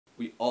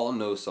We all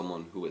know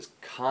someone who is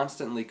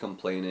constantly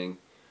complaining,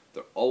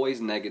 they're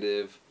always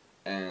negative,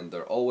 and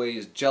they're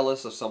always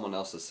jealous of someone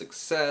else's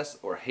success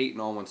or hating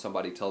on when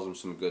somebody tells them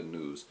some good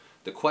news.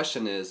 The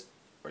question is,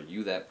 are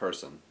you that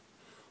person?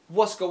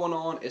 What's going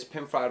on? It's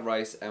Pimp Fried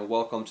Rice, and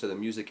welcome to the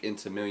Music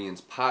into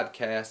Millions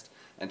podcast.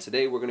 And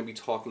today we're going to be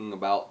talking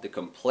about the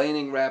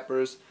complaining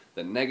rappers,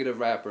 the negative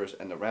rappers,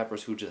 and the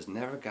rappers who just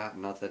never got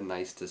nothing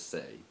nice to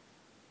say.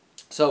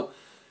 So,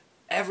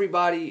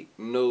 everybody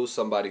knows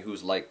somebody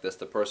who's like this,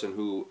 the person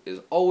who is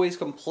always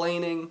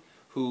complaining,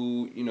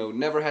 who,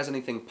 never has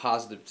anything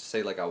positive to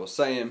say, like I was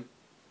saying.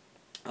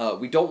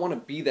 We don't want to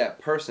be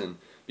that person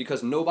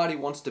because nobody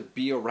wants to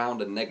be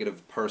around a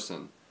negative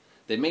person.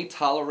 They may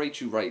tolerate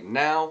you right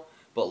now,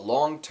 but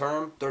long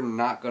term, they're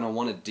not going to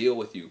want to deal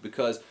with you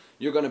because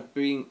you're going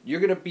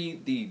to be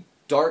the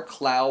dark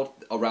cloud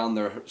around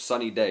their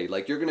sunny day.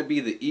 Like, you're going to be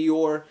the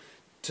Eeyore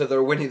to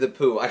their Winnie the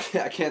Pooh. I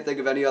can't think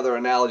of any other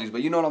analogies,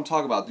 but you know what I'm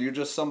talking about. You're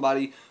just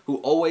somebody who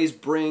always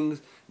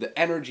brings the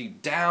energy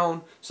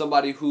down,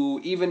 somebody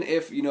who, even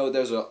if,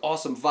 there's an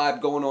awesome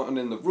vibe going on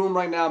in the room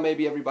right now,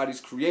 maybe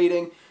everybody's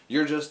creating,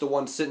 you're just the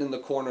one sitting in the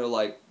corner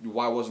like,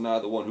 why wasn't I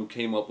the one who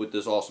came up with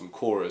this awesome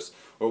chorus?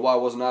 Or why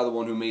wasn't I the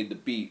one who made the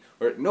beat?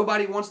 Or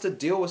nobody wants to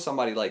deal with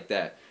somebody like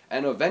that.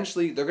 And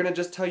eventually, they're going to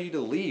just tell you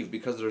to leave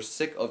because they're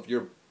sick of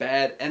your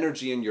bad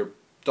energy and your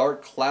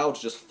dark clouds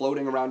just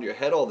floating around your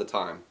head all the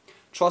time.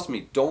 Trust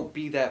me, don't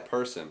be that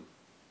person.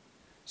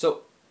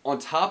 So, on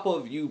top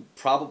of you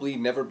probably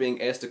never being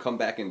asked to come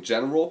back in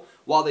general,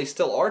 while they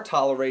still are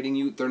tolerating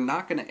you, they're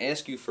not going to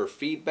ask you for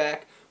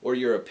feedback or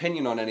your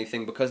opinion on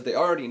anything because they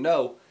already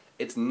know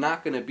it's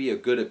not going to be a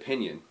good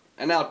opinion.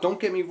 And now,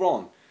 don't get me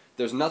wrong.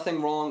 There's nothing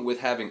wrong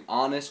with having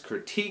honest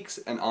critiques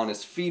and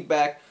honest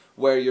feedback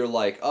where you're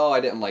like, oh,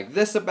 I didn't like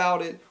this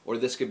about it, or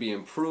this could be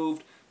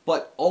improved.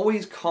 But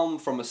always come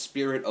from a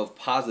spirit of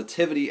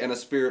positivity and a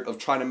spirit of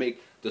trying to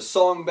make the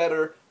song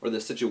better, or the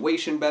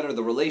situation better,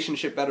 the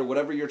relationship better,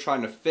 whatever you're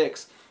trying to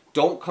fix.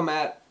 Don't come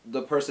at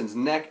the person's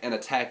neck and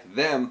attack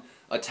them.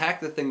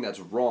 Attack the thing that's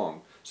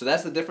wrong. So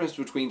that's the difference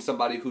between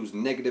somebody who's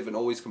negative and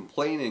always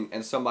complaining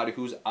and somebody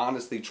who's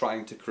honestly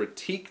trying to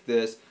critique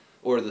this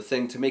or the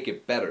thing to make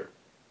it better.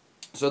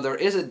 So there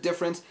is a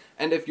difference,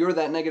 and if you're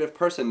that negative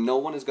person, no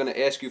one is going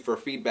to ask you for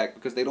feedback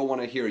because they don't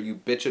want to hear you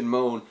bitch and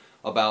moan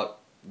about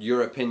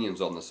your opinions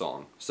on the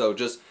song. So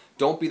just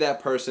don't be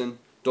that person.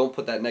 Don't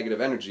put that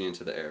negative energy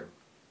into the air.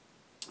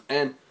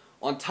 And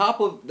on top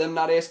of them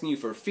not asking you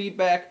for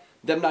feedback,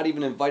 them not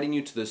even inviting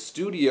you to the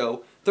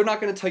studio, they're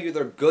not going to tell you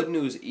their good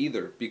news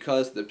either,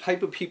 because the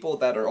type of people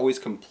that are always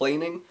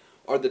complaining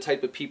are the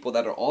type of people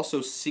that are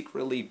also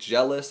secretly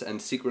jealous and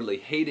secretly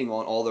hating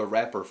on all their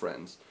rapper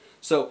friends.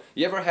 So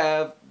you ever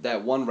have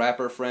that one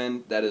rapper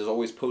friend that is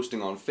always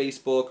posting on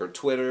Facebook or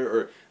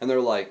Twitter, and they're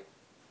like,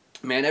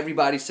 man,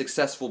 everybody's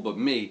successful but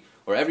me,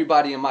 or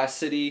everybody in my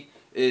city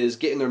is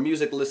getting their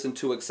music listened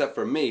to except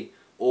for me,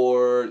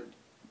 or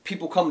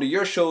people come to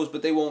your shows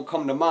but they won't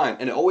come to mine,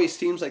 and it always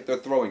seems like they're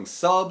throwing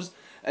subs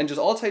and just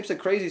all types of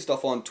crazy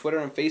stuff on Twitter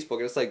and Facebook.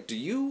 And it's like, do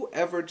you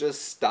ever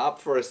just stop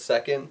for a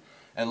second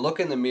and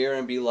look in the mirror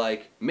and be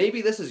like, maybe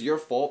this is your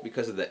fault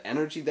because of the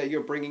energy that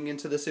you're bringing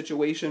into the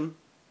situation?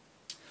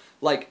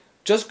 Like,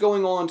 just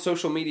going on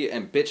social media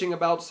and bitching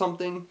about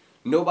something,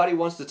 nobody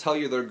wants to tell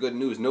you their good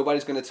news.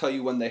 Nobody's going to tell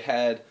you when they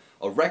had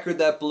a record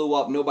that blew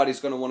up.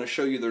 Nobody's going to want to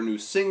show you their new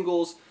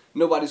singles.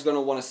 Nobody's going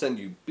to want to send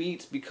you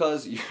beats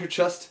because you're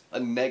just a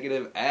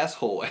negative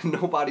asshole, and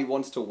nobody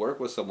wants to work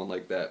with someone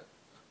like that.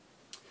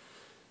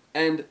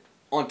 And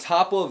on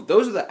top of,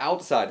 those are the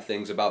outside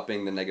things about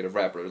being the negative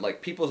rapper.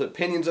 Like, people's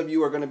opinions of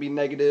you are going to be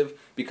negative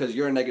because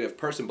you're a negative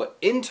person, but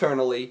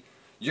internally,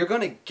 you're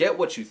going to get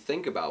what you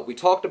think about. We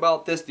talked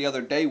about this the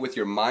other day with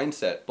your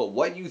mindset, but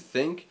what you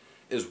think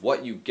is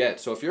what you get.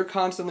 So if you're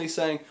constantly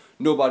saying,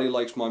 nobody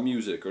likes my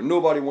music, or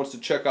nobody wants to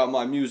check out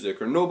my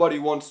music, or nobody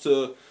wants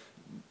to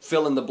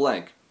fill in the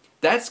blank,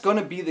 that's going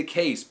to be the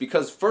case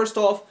because first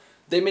off,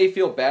 they may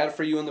feel bad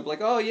for you and they'll be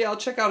like, oh yeah, I'll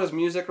check out his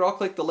music or I'll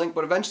click the link,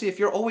 but eventually if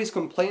you're always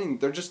complaining,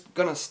 they're just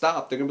going to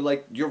stop. They're going to be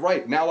like, you're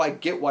right, now I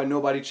get why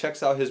nobody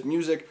checks out his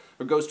music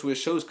or goes to his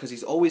shows because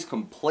he's always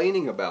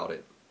complaining about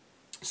it.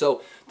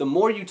 So the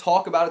more you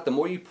talk about it, the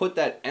more you put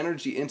that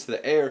energy into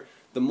the air,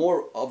 the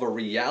more of a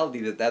reality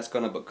that that's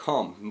going to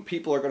become. And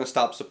people are going to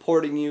stop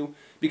supporting you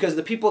because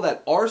the people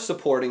that are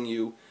supporting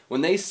you,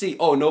 when they see,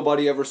 oh,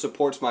 nobody ever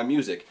supports my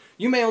music,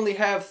 you may only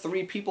have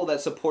 3 people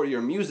that support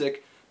your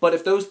music, but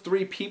if those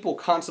 3 people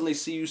constantly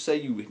see you say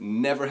you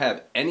never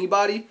have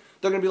anybody,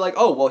 they're going to be like,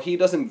 oh, well, he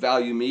doesn't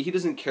value me, he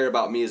doesn't care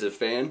about me as a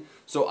fan,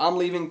 so I'm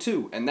leaving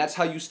too. And that's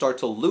how you start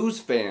to lose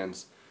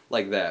fans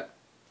like that,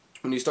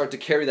 when you start to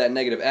carry that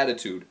negative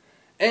attitude.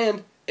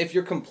 And if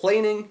you're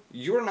complaining,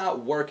 you're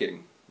not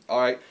working.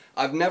 Alright,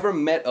 I've never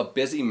met a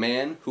busy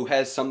man who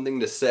has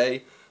something to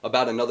say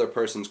about another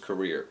person's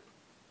career.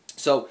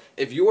 So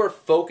if you are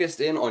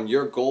focused in on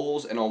your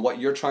goals and on what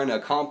you're trying to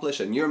accomplish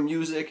and your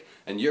music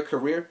and your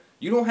career,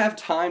 you don't have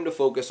time to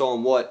focus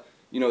on what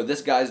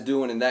this guy's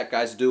doing and that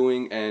guy's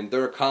doing, and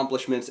their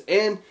accomplishments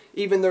and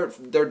even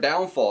their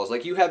downfalls.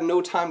 Like, you have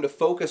no time to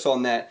focus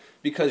on that,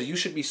 because you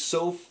should be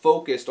so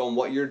focused on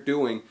what you're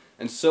doing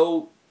and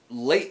so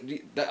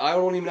I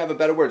don't even have a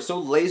better word, so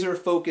laser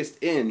focused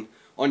in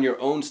on your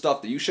own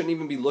stuff that you shouldn't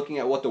even be looking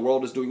at what the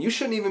world is doing. You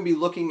shouldn't even be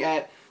looking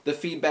at the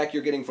feedback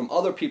you're getting from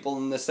other people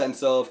in the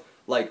sense of,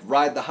 like,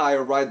 ride the high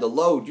or ride the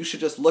low. You should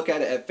just look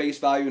at it at face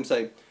value and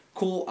say,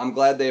 cool, I'm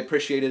glad they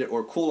appreciated it,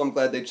 or cool, I'm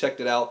glad they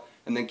checked it out,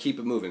 and then keep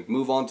it moving.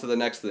 Move on to the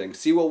next thing.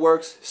 See what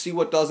works, see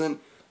what doesn't,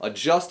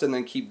 adjust, and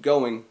then keep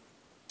going.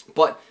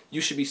 But you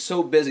should be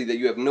so busy that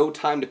you have no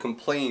time to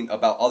complain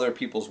about other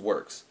people's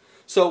works.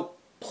 So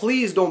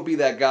please don't be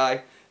that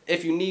guy.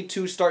 If you need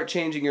to, start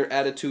changing your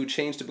attitude,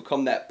 change to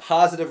become that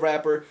positive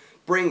rapper.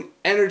 Bring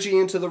energy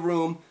into the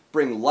room,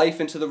 bring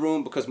life into the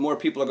room, because more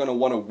people are going to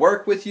want to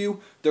work with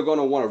you. They're going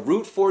to want to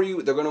root for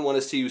you. They're going to want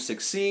to see you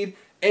succeed.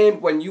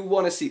 And when you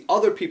want to see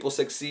other people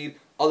succeed,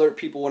 other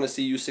people want to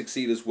see you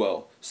succeed as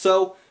well.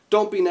 So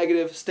don't be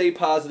negative. Stay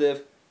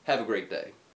positive. Have a great day.